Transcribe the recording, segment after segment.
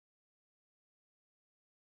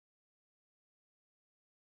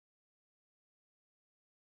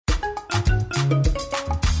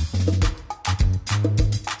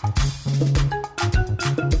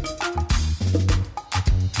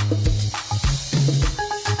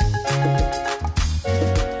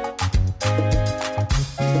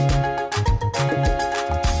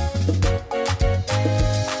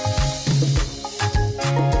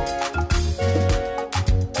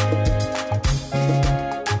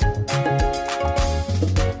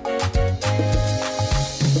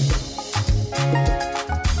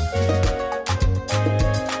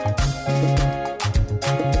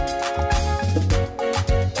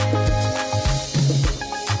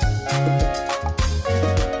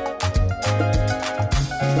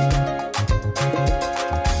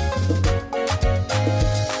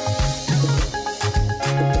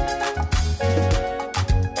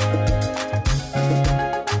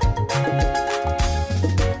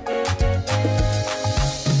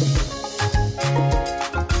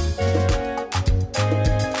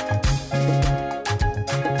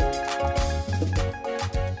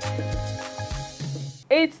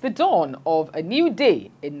dawn of a new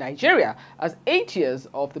day in Nigeria as 8 years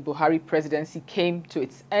of the Buhari presidency came to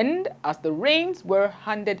its end as the reins were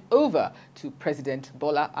handed over to President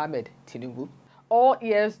Bola Ahmed Tinubu. All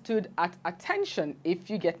ears stood at attention, if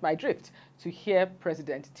you get my drift, to hear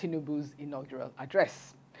President Tinubu's inaugural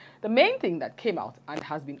address. The main thing that came out and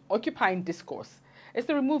has been occupying discourse is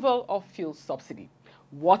the removal of fuel subsidy.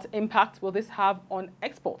 What impact will this have on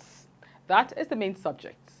exports? That is the main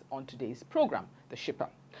subject on today's program, The Shipper.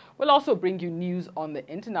 We'll also bring you news on the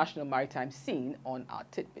international maritime scene on our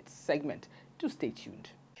Tidbits segment. Do stay tuned.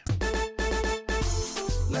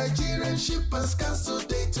 Nigerian Shippers Council,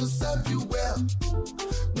 they to serve you well.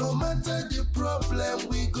 No matter the problem,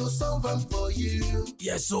 we go solve them for you.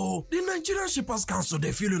 Yes, so the Nigerian Shippers Council,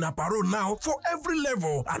 they feel in a parole now for every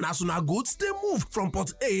level. And as soon as goods, they move from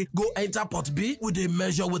port A, go enter port B with a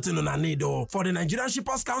measure within on a need. For the Nigerian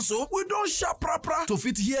Shippers Council, we don't sharp proper to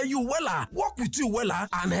fit hear you wella, work with you wella,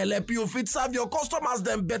 and help you fit serve your customers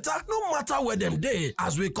them better, no matter where them day.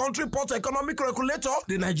 As we country port economic regulator,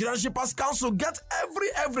 the Nigerian Shippers Council get every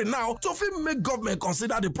now to fit make government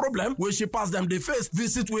consider the problem where shippers them they face.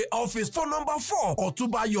 Visit we office for number 4 or to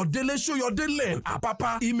buy your daily show your daily lane.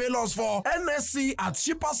 Papa email us for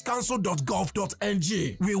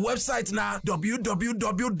nsc@shipperscouncil.gov.ng. We website now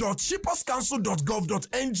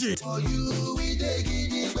www.shipperscouncil.gov.ng. For you, we dey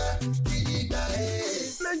gidigba,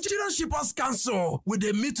 Nigerian Shippers Council with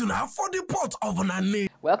a meeting now for the port of Nani.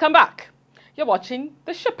 Welcome back. You're watching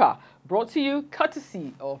The Shipper, brought to you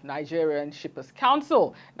courtesy of Nigerian Shippers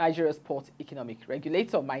Council, Nigeria's port economic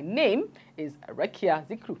regulator. My name is Rekia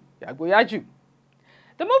Zikru Yagoyaju.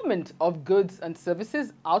 The movement of goods and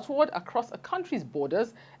services outward across a country's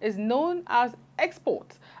borders is known as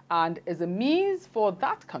export and is a means for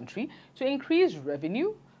that country to increase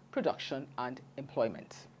revenue, production and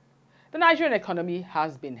employment. The Nigerian economy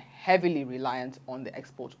has been heavily reliant on the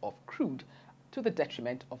export of crude to the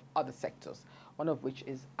detriment of other sectors, one of which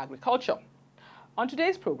is agriculture. On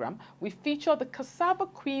today's program, we feature the cassava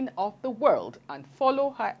queen of the world and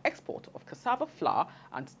follow her export of cassava flour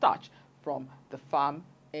and starch from the farm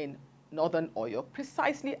in northern Oyo,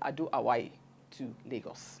 precisely Ado Awai, to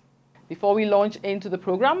Lagos. Before we launch into the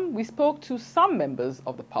program, we spoke to some members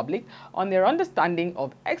of the public on their understanding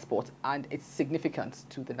of export and its significance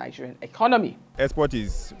to the Nigerian economy. Export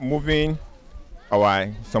is moving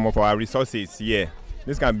some of our resources here.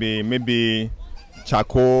 This can be maybe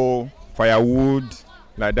charcoal, firewood,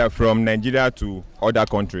 like that, from Nigeria to other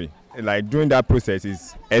countries. Like doing that process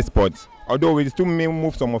is export. Although we still may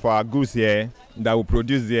move some of our goods here that we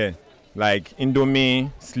produce here, like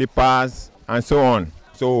Indomie, slippers, and so on.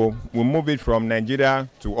 So we move it from Nigeria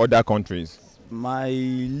to other countries. My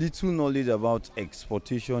little knowledge about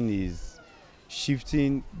exportation is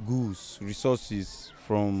shifting goods, resources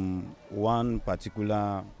from one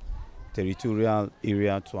particular territorial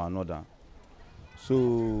area to another.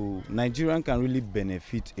 So Nigerian can really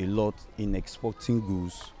benefit a lot in exporting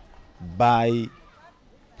goods by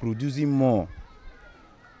producing more.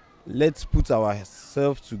 Let's put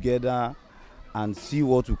ourselves together and see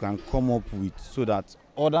what we can come up with so that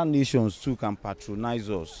other nations too can patronize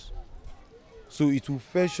us. So it will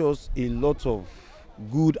fetch us a lot of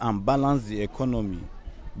good and balance the economy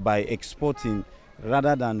by exporting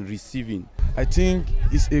rather than receiving. I think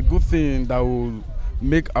it's a good thing that will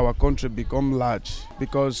make our country become large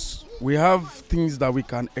because we have things that we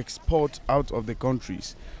can export out of the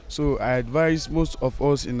countries. So I advise most of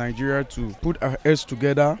us in Nigeria to put our heads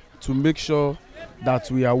together to make sure that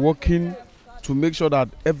we are working to make sure that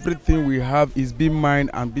everything we have is being mined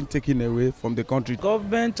and being taken away from the country.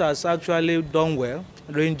 Government has actually done well,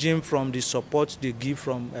 ranging from the support they give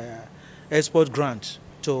from export grants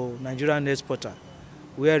to Nigerian exporter,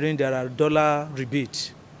 wherein there are dollar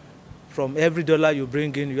rebates. From every dollar you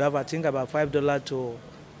bring in, you have, I think, about $5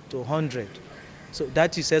 to 100. So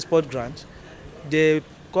that is export grant. The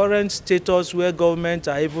current status where government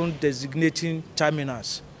are even designating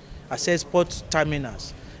terminals as export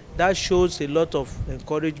terminals, that shows a lot of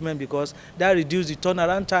encouragement because that reduces the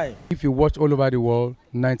turnaround time. If you watch all over the world,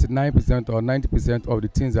 99% or 90% of the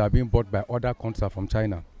things that are being bought by other countries are from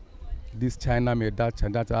China. This China made that,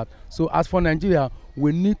 China that. So as for Nigeria,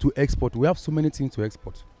 we need to export. We have so many things to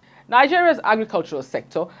export. Nigeria's agricultural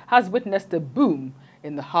sector has witnessed a boom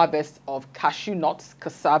in the harvest of cashew nuts,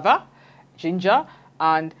 cassava, ginger,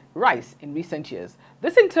 and rice in recent years.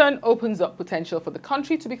 This in turn opens up potential for the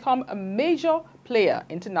country to become a major player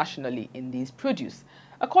internationally in these produce.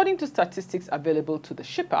 According to statistics available to The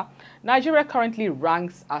Shipper, Nigeria currently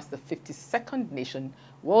ranks as the 52nd nation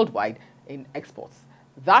worldwide in exports.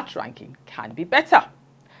 That ranking can be better.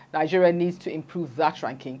 Nigeria needs to improve that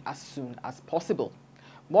ranking as soon as possible.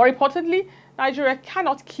 More importantly, Nigeria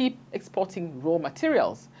cannot keep exporting raw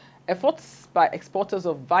materials. Efforts by exporters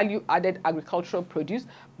of value-added agricultural produce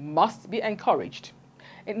must be encouraged.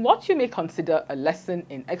 In what you may consider a lesson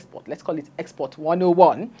in export, let's call it Export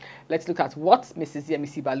 101, let's look at what Mrs.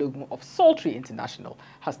 Yemisi Balogun of Psaltry's International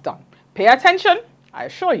has done. Pay attention, I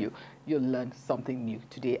assure you, you'll learn something new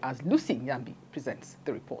today as Lucy Nyambi presents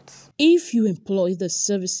the reports. If you employ the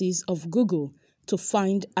services of Google to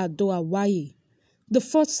find Ado-Awaye, the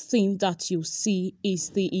first thing that you see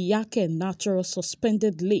is the Iyake Natural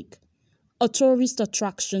Suspended Lake, a tourist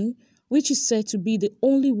attraction which is said to be the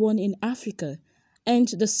only one in Africa and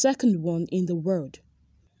the second one in the world.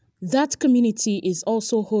 That community is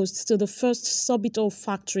also host to the first sorbitol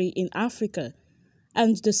factory in Africa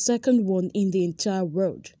and the second one in the entire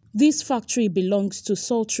world. This factory belongs to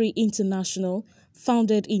Psaltry'S International,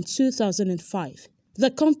 founded in 2005.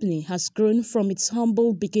 The company has grown from its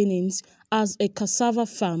humble beginnings as a cassava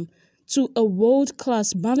farm to a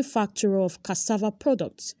world-class manufacturer of cassava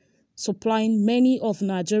products, supplying many of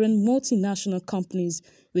Nigerian multinational companies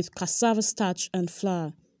with cassava starch and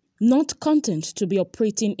flour. Not content to be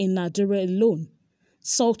operating in Nigeria alone,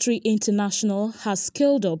 Psaltry'S International has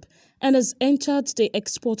scaled up and has entered the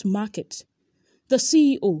export market. The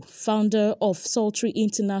CEO, founder of Psaltry'S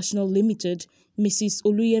International Limited, Mrs.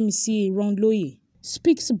 Oluyemisi Ronloye,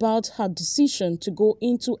 speaks about her decision to go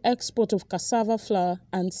into export of cassava flour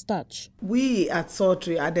and starch. We at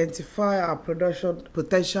Psaltry's identify our production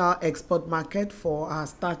potential export market for our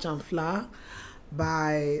starch and flour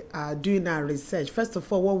by doing our research. First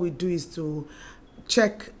of all, what we do is to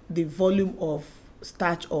check the volume of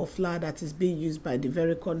starch or flour that is being used by the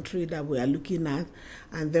very country that we are looking at,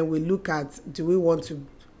 and then we look at, do we want to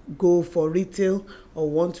go for retail or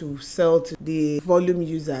want to sell to the volume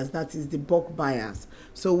users, that is the bulk buyers.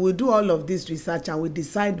 So we do all of this research and we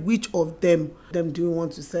decide which of them do we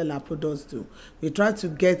want to sell our products to. We try to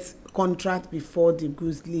get contract before the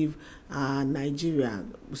goods leave Nigeria.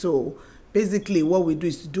 So basically what we do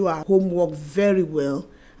is to do our homework very well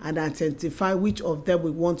and identify which of them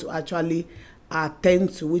we want to actually attend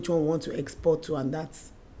to, which one we want to export to, and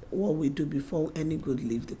that's what we do before any good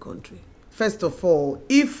leave the country. First of all,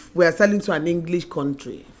 if we are selling to an English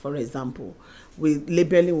country, for example,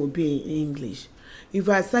 labeling will be in English. If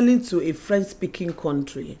we are selling to a French-speaking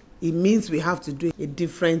country, it means we have to do a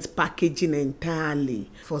different packaging entirely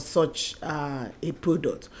for such a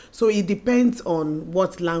product. So it depends on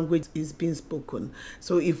what language is being spoken.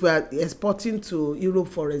 So if we are exporting to Europe,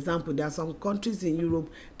 for example, there are some countries in Europe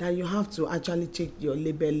that you have to actually check your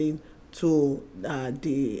labeling to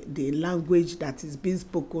the language that is being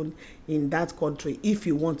spoken in that country if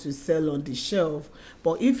you want to sell on the shelf.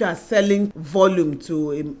 But if you are selling volume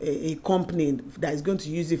to a company that is going to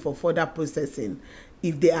use it for further processing,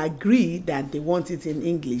 if they agree that they want it in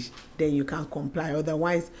English, then you can comply.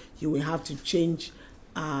 Otherwise, you will have to change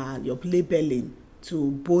your labeling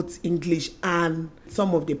to both English, and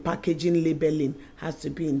some of the packaging labeling has to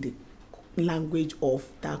be in the language of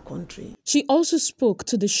that country. She also spoke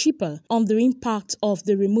to the shipper on the impact of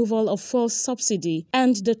the removal of fuel subsidy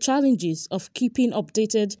and the challenges of keeping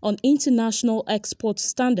updated on international export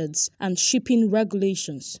standards and shipping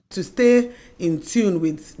regulations. To stay in tune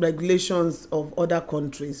with regulations of other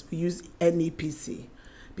countries, we use NEPC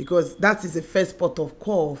because that is the first port of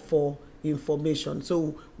call for information.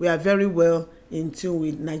 So we are very well in tune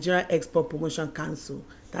with Nigeria Export Promotion Council.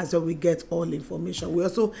 That's where we get all information. We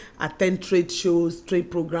also attend trade shows, trade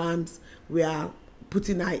programs. We are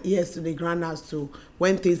putting our ears to the ground as to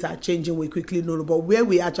when things are changing, we quickly know. But where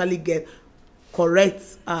we actually get correct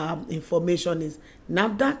information is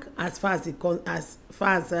NAFDAC, as far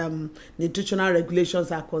as nutritional regulations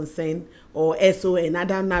are concerned, or SON,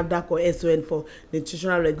 other NAFDAC or SON for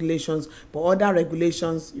nutritional regulations. But other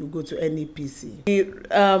regulations, you go to NEPC.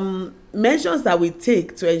 The measures that we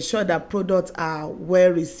take to ensure that products are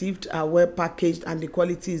well received, are well packaged, and the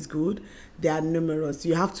quality is good, they are numerous.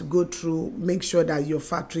 You have to go through, make sure that your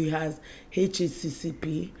factory has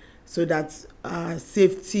HACCP, so that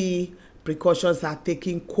safety precautions are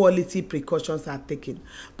taken, quality precautions are taken.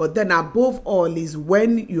 But then above all is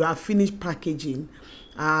when you are finished packaging,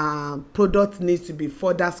 product needs to be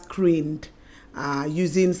further screened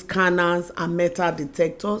using scanners and metal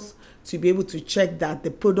detectors to be able to check that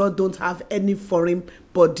the product don't have any foreign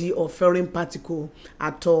body or foreign particle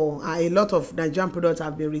at all. A lot of Nigerian products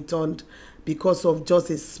have been returned because of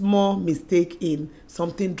just a small mistake in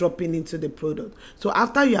something dropping into the product. So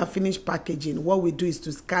after you have finished packaging, what we do is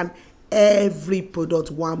to scan every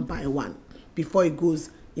product one by one before it goes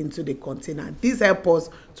into the container. This helps us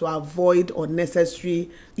to avoid unnecessary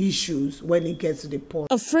issues when it gets to the port.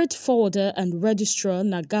 A freight forwarder and registrar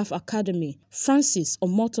Nagaf Academy, Francis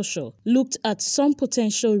Omotosho, looked at some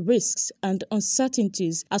potential risks and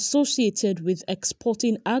uncertainties associated with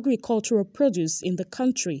exporting agricultural produce in the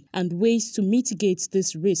country and ways to mitigate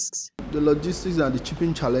these risks. The logistics and the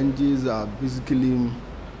shipping challenges are basically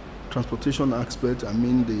transportation aspect. I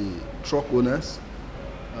mean the truck owners,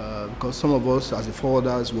 because some of us as a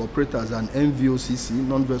forwarders, we operate as an NVOCC,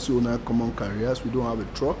 non-vessel owner common carriers. We don't have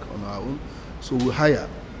a truck on our own, so we hire.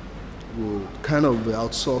 We'll kind of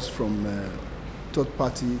outsource from third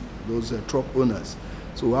party, those truck owners.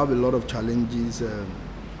 So we have a lot of challenges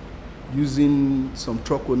using some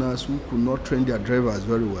truck owners who could not train their drivers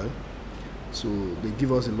very well. So they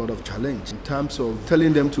give us a lot of challenge in terms of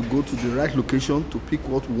telling them to go to the right location to pick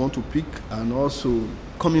what we want to pick, and also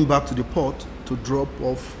coming back to the port to drop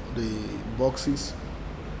off the boxes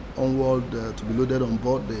onward to be loaded on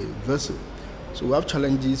board the vessel. So we have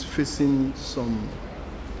challenges facing some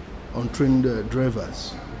untrained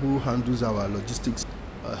drivers who handles our logistics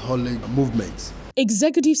haulage movements.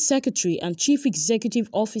 Executive Secretary and Chief Executive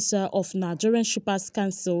Officer of Nigerian Shippers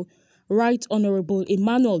Council, Right Honorable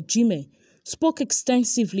Emmanuel Jime, spoke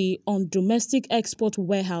extensively on domestic export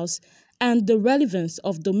warehouse and the relevance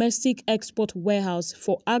of domestic export warehouse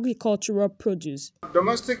for agricultural produce.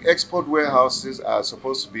 Domestic export warehouses are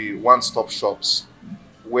supposed to be one-stop shops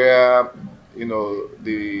where,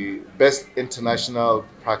 the best international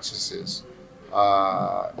practices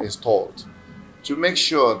are installed to make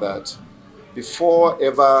sure that before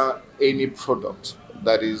ever any product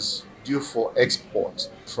that is due for export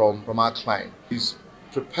from our client is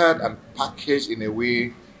prepared and packaged in a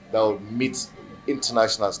way that will meet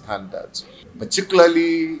international standards,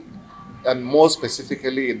 particularly and more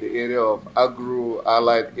specifically in the area of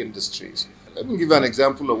agro-allied industries. Let me give you an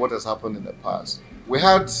example of what has happened in the past. We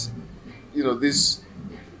had, this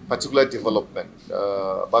particular development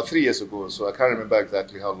about 3 years ago, so I can't remember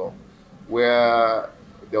exactly how long, where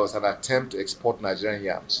there was an attempt to export Nigerian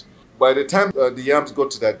yams. By the time the yams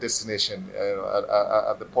got to their destination,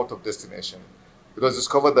 at the port of destination, it was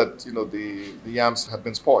discovered that the yams had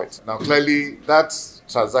been spoiled. Now, clearly, that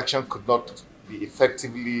transaction could not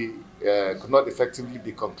effectively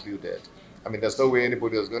be concluded. I mean, there's no way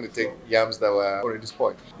anybody was going to take yams that were already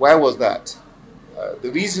spoiled. Why was that?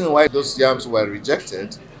 The reason why those yams were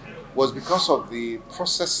rejected was because of the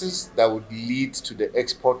processes that would lead to the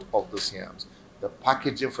export of those yams. The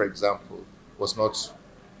packaging, for example, was not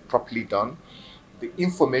properly done. The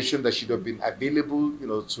information that should have been available,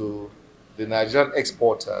 to the Nigerian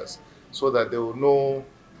exporters, so that they will know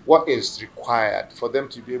what is required for them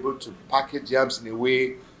to be able to package yams in a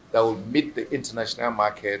way that will meet the international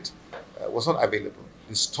market, was not available.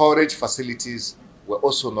 The storage facilities were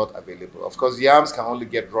also not available. Of course, yams can only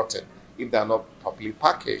get rotten if they are not properly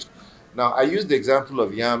packaged. Now, I use the example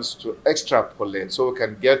of yams to extrapolate so we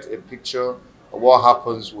can get a picture of what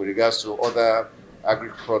happens with regards to other agri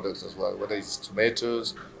products as well, whether it's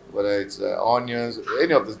tomatoes, whether it's onions,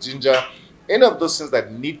 any of the ginger, any of those things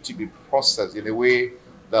that need to be processed in a way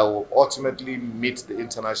that will ultimately meet the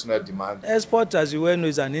international demand. Export, as you well know,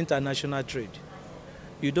 is an international trade.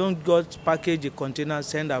 You don't go package a container,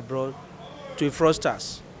 send abroad to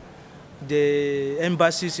fraudsters. The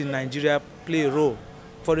embassies in Nigeria play a role,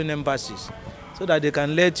 foreign embassies, so that they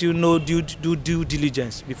can let you know, do due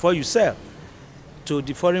diligence before you sell to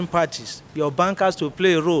the foreign parties. Your bankers to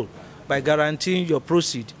play a role by guaranteeing your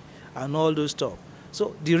proceed and all those stuff.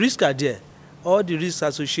 So the risks are there. All the risks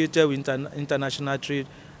associated with international trade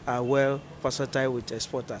are well versatile with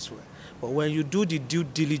export as well. But when you do the due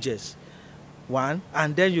diligence, one,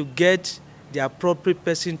 and then you get the appropriate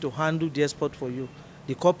person to handle the export for you,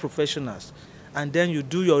 the core professionals, and then you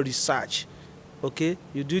do your research, okay?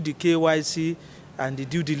 You do the KYC and the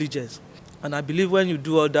due diligence. And I believe when you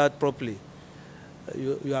do all that properly,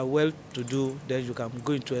 you are well to do, then you can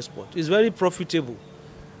go into export. It's very profitable,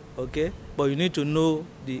 okay? But you need to know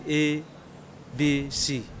the A, B,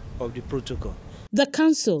 C of the protocol. The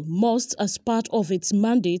Council must, as part of its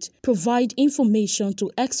mandate, provide information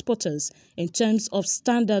to exporters in terms of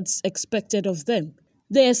standards expected of them.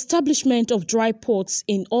 The establishment of dry ports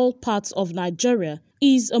in all parts of Nigeria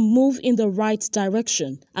is a move in the right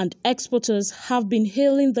direction, and exporters have been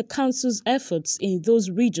hailing the Council's efforts in those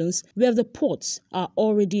regions where the ports are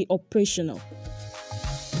already operational.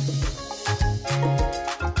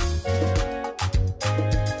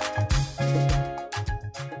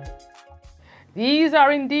 These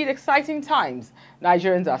are indeed exciting times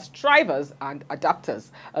Nigerians are strivers and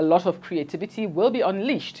adapters. A lot of creativity will be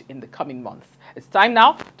unleashed in the coming months. It's time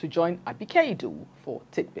now to join Abike Idu for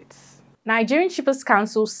Tidbits. Nigerian Shippers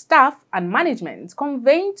Council staff and management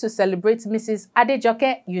convened to celebrate Mrs.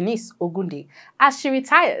 Adejoke Eunice Ogunde as she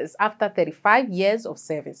retires after 35 years of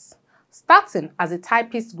service. Starting as a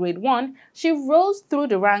typist grade 1, she rose through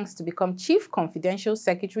the ranks to become Chief Confidential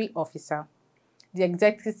Secretary Officer. The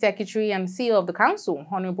Executive Secretary and CEO of the Council,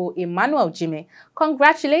 Honorable Emmanuel Jime,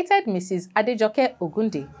 congratulated Mrs. Adejoke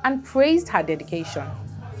Ogunde and praised her dedication.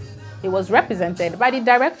 He was represented by the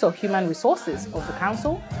Director of Human Resources of the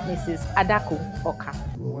Council, Mrs. Adaku Oka.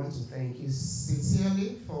 We want to thank you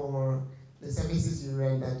sincerely for the services you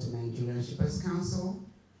rendered to Nigerian Shippers Council.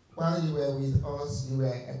 While you were with us, you were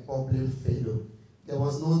a bubbling fellow. There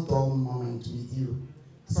was no dull moment with you.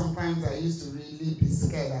 Sometimes I used to really be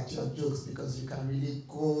scared at your jokes because you can really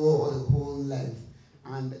go the whole length,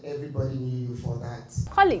 and everybody knew you for that.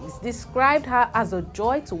 Colleagues described her as a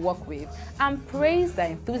joy to work with and praised her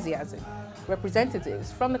enthusiasm.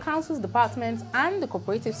 Representatives from the Council's departments and the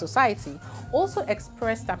Cooperative Society also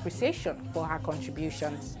expressed appreciation for her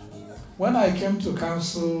contributions. When I came to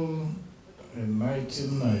Council in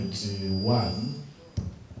 1991,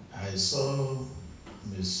 I saw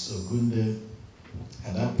Ms. Ogunde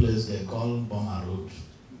at that place they call Boma Road.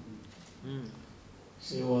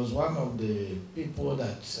 She was one of the people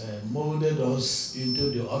that molded us into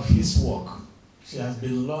the office work. She has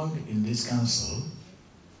been long in this council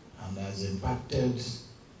and has impacted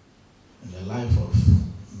in the life of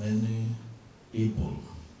many people,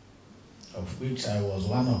 of which I was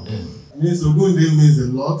one of them. Ms. Ogunde means a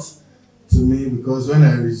lot to me because when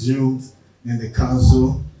I resumed in the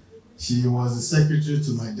council, she was the secretary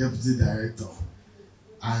to my deputy director.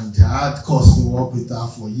 And I had cause to work with her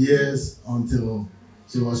for years until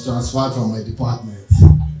she was transferred from my department.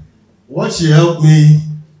 What she helped me,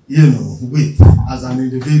 with as an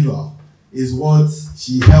individual is what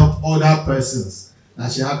she helped other persons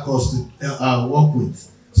that she had cause to work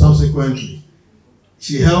with subsequently.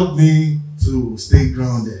 She helped me to stay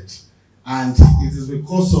grounded. And it is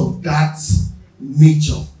because of that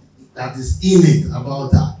nature that is innate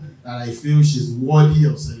about her that I feel she's worthy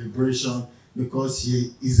of celebration because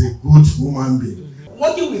she is a good human being.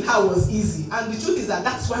 Working with her was easy, and the truth is that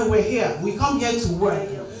that's why we're here. We come here to work,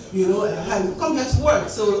 we come here to work.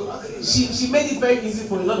 So she made it very easy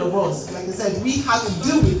for a lot of us. Like I said, we had to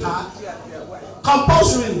deal with her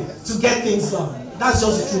compulsorily to get things done. That's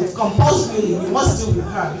just the truth. Compulsorily, we must deal with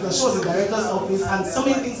her because she was the director's office, and so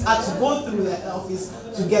many things had to go through the office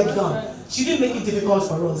to get done. She didn't make it difficult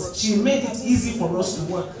for us. She made it easy for us to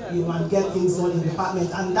work, and get things done in the department.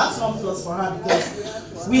 And that's one plus for her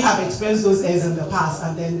because we have experienced those airs in the past,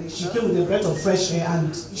 and then she came with a breath of fresh air,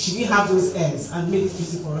 and she didn't have those airs and made it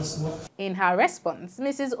easy for us to work. In her response,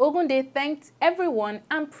 Mrs. Ogunde thanked everyone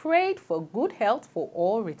and prayed for good health for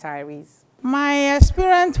all retirees. My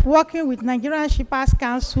experience working with Nigerian Shippers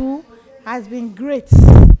Council has been great.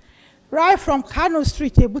 Right from Kano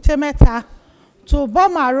Street, Ebutemeta, to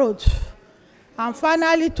Boma Road, and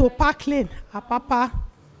finally to Park Lane, Apapa,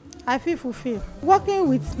 I feel fulfilled. Working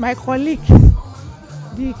with my colleague,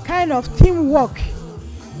 the kind of teamwork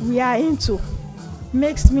we are into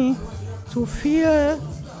makes me to feel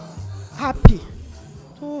happy.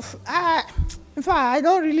 In fact, I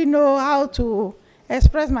don't really know how to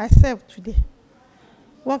express myself today.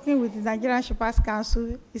 Working with the Nigerian Shippers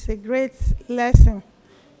Council is a great lesson.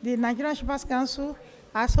 The Nigerian Shippers Council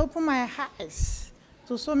has opened my eyes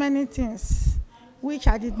to so many things which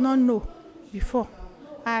I did not know before.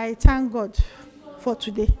 I thank God for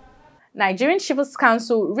today. Nigerian Shippers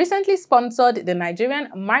Council recently sponsored the Nigerian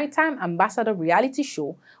Maritime Ambassador reality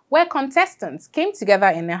show, where contestants came together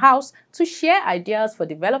in a house to share ideas for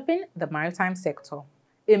developing the maritime sector.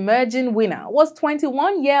 Emerging winner was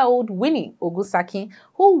 21-year-old Winnie Ogusaki,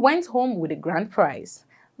 who went home with a grand prize.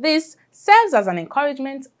 This serves as an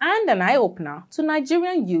encouragement and an eye-opener to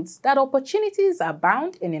Nigerian youths that opportunities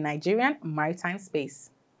abound in the Nigerian maritime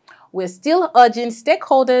space. We're still urging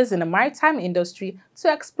stakeholders in the maritime industry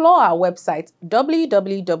to explore our website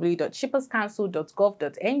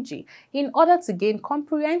www.shipperscouncil.gov.ng in order to gain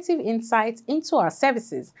comprehensive insights into our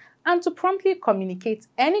services and to promptly communicate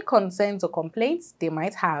any concerns or complaints they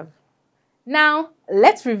might have. Now,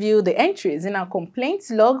 let's review the entries in our complaints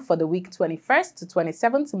log for the week 21st to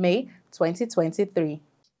 27th May 2023.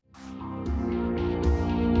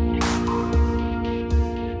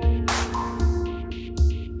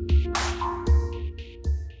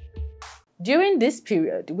 During this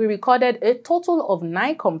period, we recorded a total of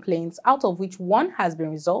 9 complaints, out of which 1 has been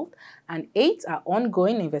resolved and 8 are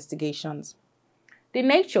ongoing investigations. The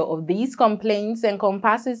nature of these complaints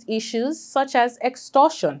encompasses issues such as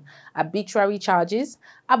extortion, arbitrary charges,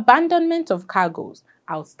 abandonment of cargoes,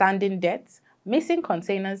 outstanding debts, missing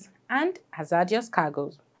containers, and hazardous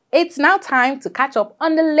cargoes. It's now time to catch up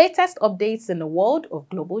on the latest updates in the world of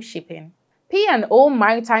global shipping. P&O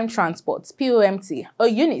Maritime Transport (POMT), a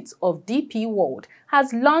unit of DP World,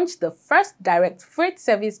 has launched the first direct freight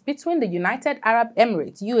service between the United Arab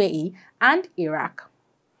Emirates (UAE) and Iraq.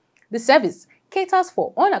 The service caters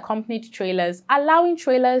for unaccompanied trailers, allowing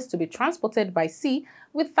trailers to be transported by sea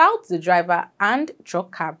without the driver and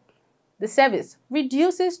truck cab. The service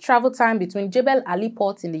reduces travel time between Jebel Ali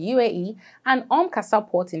port in the UAE and Qasab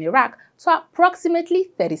port in Iraq to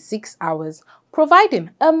approximately 36 hours,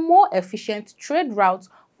 providing a more efficient trade route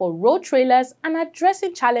for road trailers and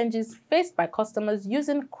addressing challenges faced by customers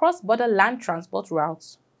using cross-border land transport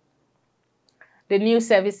routes. The new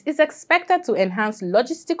service is expected to enhance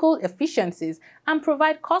logistical efficiencies and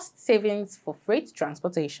provide cost savings for freight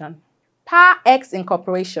transportation. PowerX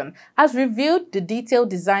Incorporation has revealed the detailed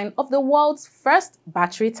design of the world's first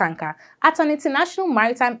battery tanker at an international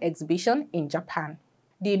maritime exhibition in Japan.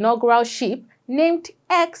 The inaugural ship, named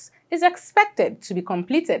X, is expected to be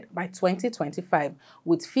completed by 2025,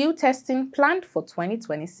 with field testing planned for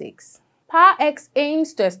 2026. PowerX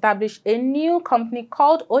aims to establish a new company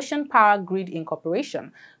called Ocean Power Grid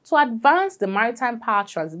Incorporation to advance the maritime power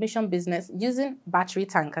transmission business using battery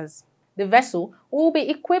tankers. The vessel will be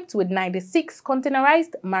equipped with 96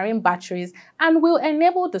 containerized marine batteries and will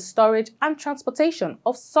enable the storage and transportation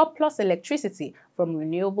of surplus electricity from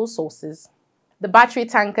renewable sources. The battery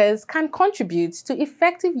tankers can contribute to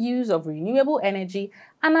effective use of renewable energy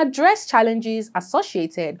and address challenges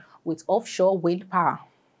associated with offshore wind power.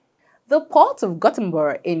 The Port of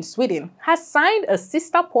Gothenburg in Sweden has signed a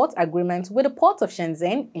sister port agreement with the Port of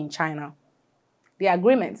Shenzhen in China. The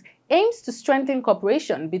agreement aims to strengthen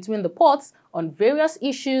cooperation between the ports on various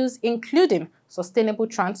issues including sustainable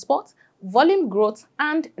transport, volume growth,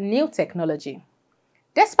 and new technology.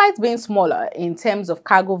 Despite being smaller in terms of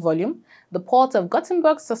cargo volume, the Port of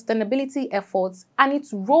Gothenburg's sustainability efforts and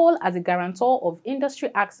its role as a guarantor of industry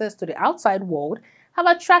access to the outside world have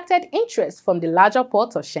attracted interest from the larger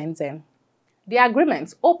port of Shenzhen. The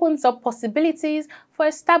agreement opens up possibilities for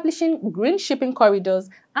establishing green shipping corridors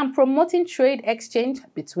and promoting trade exchange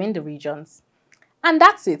between the regions. And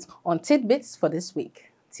that's it on Tidbits for this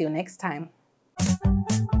week. Till next time.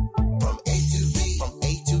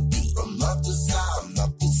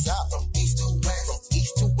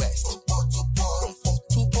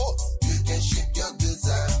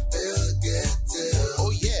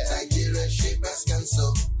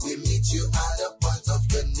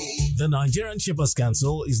 The Nigerian Shippers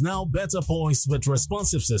Council is now better poised with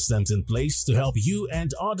responsive systems in place to help you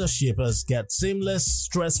and other shippers get seamless,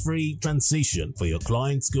 stress-free transition for your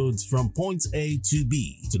clients' goods from point A to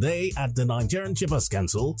B. Today at the Nigerian Shippers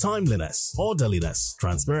Council, timeliness, orderliness,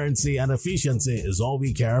 transparency and efficiency is all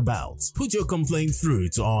we care about. Put your complaint through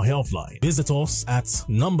to our helpline. Visit us at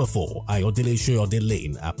number 4 Ayodele Shoyode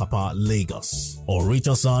Lane, Apapa, Lagos, or reach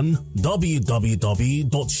us on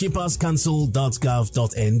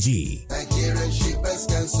www.shipperscouncil.gov.ng. Nigerian Shippers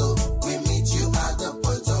Council, we meet you at the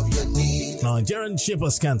point of your need. Nigerian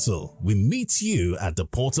Shippers Council, we meet you at the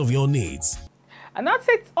port of your needs. And that's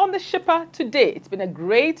it on The Shipper today. It's been a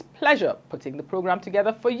great pleasure putting the program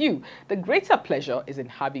together for you. The greater pleasure is in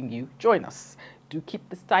having you join us. Do keep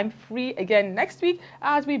this time free again next week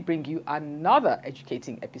as we bring you another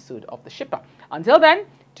educating episode of The Shipper. Until then,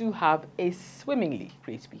 do have a swimmingly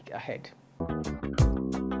great week ahead.